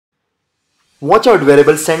WatchOut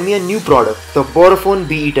Wearables sent me a new product, the Borofone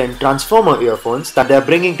BE10 Transformer Earphones that they are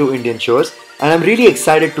bringing to Indian shores, and I'm really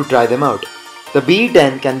excited to try them out. The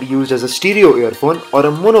BE10 can be used as a stereo earphone or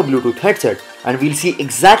a mono Bluetooth headset, and we'll see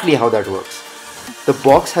exactly how that works. The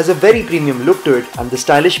box has a very premium look to it, and the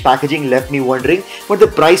stylish packaging left me wondering what the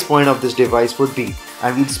price point of this device would be,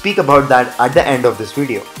 and we'll speak about that at the end of this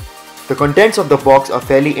video. The contents of the box are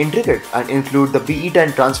fairly intricate and include the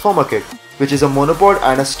BE10 Transformer Kit, which is a monopod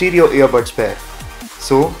and a stereo earbuds pair.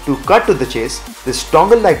 So, to cut to the chase, this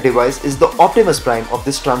dongle-like device is the Optimus Prime of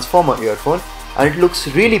this Transformer earphone, and it looks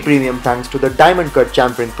really premium thanks to the diamond cut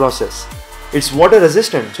chamfering process. It's water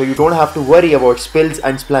resistant, so you don't have to worry about spills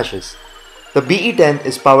and splashes. The BE10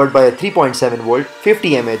 is powered by a 3.7 volt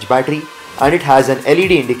 50 mAh battery, and it has an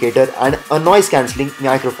LED indicator and a noise cancelling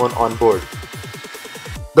microphone on board.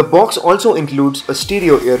 The box also includes a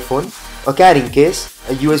stereo earphone, a carrying case,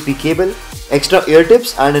 a USB cable, extra ear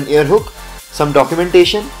tips and an ear hook, some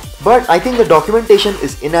documentation, but I think the documentation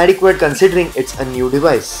is inadequate considering it's a new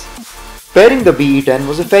device. Pairing the BE10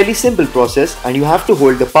 was a fairly simple process, and you have to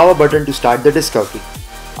hold the power button to start the discovery.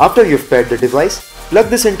 After you've paired the device, plug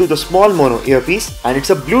this into the small mono earpiece, and it's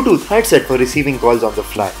a Bluetooth headset for receiving calls on the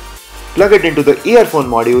fly. Plug it into the earphone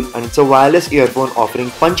module, and it's a wireless earphone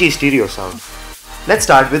offering punchy stereo sound. Let's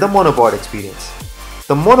start with the monopod experience.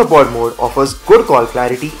 The monopod mode offers good call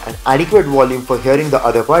clarity and adequate volume for hearing the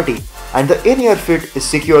other party, and the in-ear fit is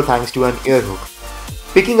secure thanks to an ear hook.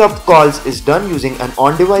 Picking up calls is done using an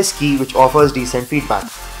on-device key which offers decent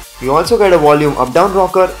feedback. You also get a volume up-down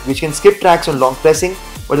rocker which can skip tracks on long pressing,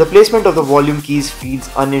 but the placement of the volume keys feels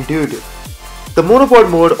unintuitive. The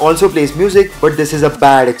monopod mode also plays music, but this is a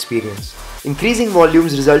bad experience. Increasing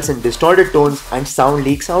volumes results in distorted tones and sound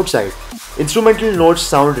leaks outside. Instrumental notes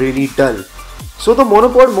sound really dull. So the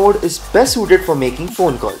monopod mode is best suited for making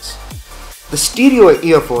phone calls. The stereo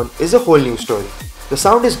earphone is a whole new story. The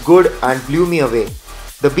sound is good and blew me away.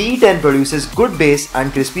 The BE10 produces good bass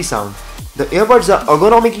and crispy sound. The earbuds are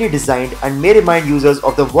ergonomically designed and may remind users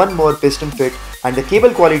of the one more piston fit, and the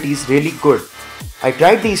cable quality is really good. I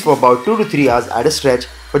tried these for about 2 to 3 hours at a stretch,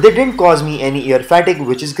 but they didn't cause me any ear fatigue,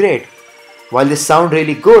 which is great. While they sound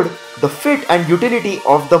really good, the fit and utility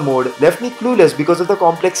of the mode left me clueless because of the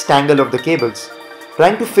complex tangle of the cables.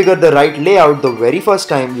 Trying to figure the right layout the very first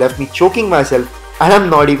time left me choking myself, and I'm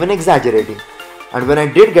not even exaggerating. And when I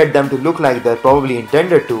did get them to look like they're probably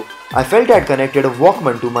intended to, I felt I'd connected a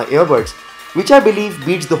Walkman to my earbuds, which I believe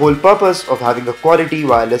beats the whole purpose of having a quality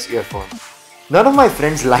wireless earphone. None of my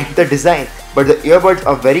friends liked the design, but the earbuds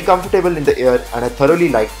are very comfortable in the ear and I thoroughly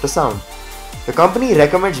liked the sound. The company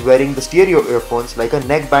recommends wearing the stereo earphones like a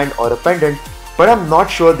neckband or a pendant, but I'm not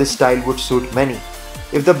sure this style would suit many.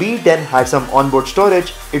 If the BE10 had some onboard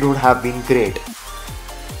storage, it would have been great.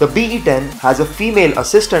 The BE10 has a female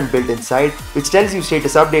assistant built inside which tells you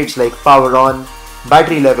status updates like power on,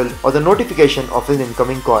 battery level or the notification of an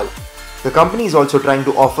incoming call. The company is also trying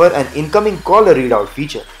to offer an incoming caller readout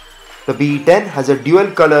feature. The BE10 has a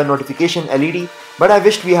dual color notification LED, but I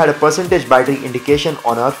wished we had a percentage battery indication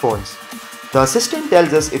on our phones. The assistant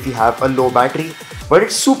tells us if we have a low battery, but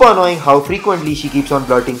it's super annoying how frequently she keeps on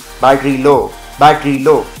blurting battery low,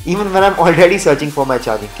 even when I'm already searching for my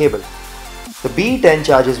charging cable. The BE10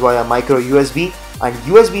 charges via micro USB, and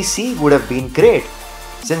USB-C would have been great.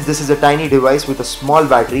 Since this is a tiny device with a small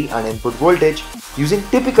battery and input voltage, using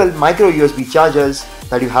typical micro USB chargers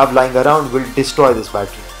that you have lying around will destroy this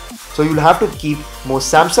battery. So you'll have to keep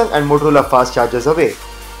most Samsung and Motorola fast chargers away.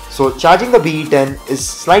 So charging the BE10 is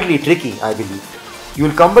slightly tricky, I believe. You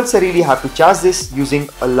will compulsorily have to charge this using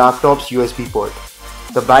a laptop's USB port.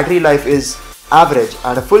 The battery life is average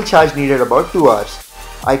and a full charge needed about 2 hours.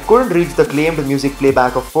 I couldn't reach the claimed music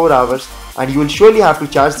playback of 4 hours, and you will surely have to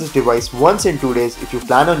charge this device once in 2 days if you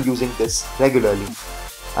plan on using this regularly.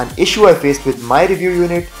 An issue I faced with my review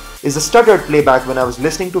unit is the stuttered playback when I was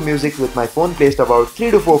listening to music with my phone placed about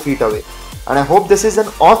 3 to 4 feet away. And I hope this is an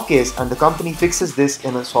off case and the company fixes this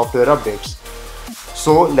in software updates.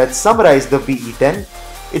 So let's summarize the BE10.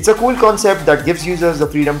 It's a cool concept that gives users the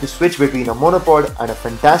freedom to switch between a monopod and a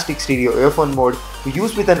fantastic stereo earphone mode to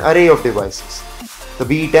use with an array of devices. The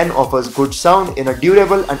BE10 offers good sound in a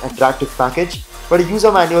durable and attractive package, but a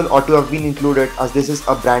user manual ought to have been included as this is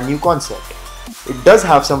a brand new concept. It does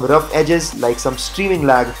have some rough edges like some streaming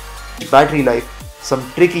lag, battery life, some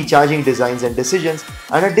tricky charging designs and decisions,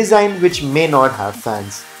 and a design which may not have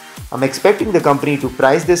fans. I'm expecting the company to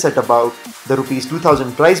price this at about the Rs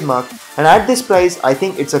 2000 price mark, and at this price I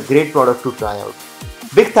think it's a great product to try out.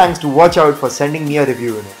 Big thanks to WatchOut for sending me a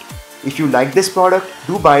review unit. If you like this product,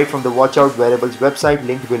 do buy it from the WatchOut Wearables website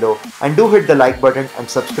linked below, and do hit the like button and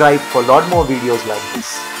subscribe for a lot more videos like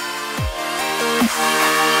this.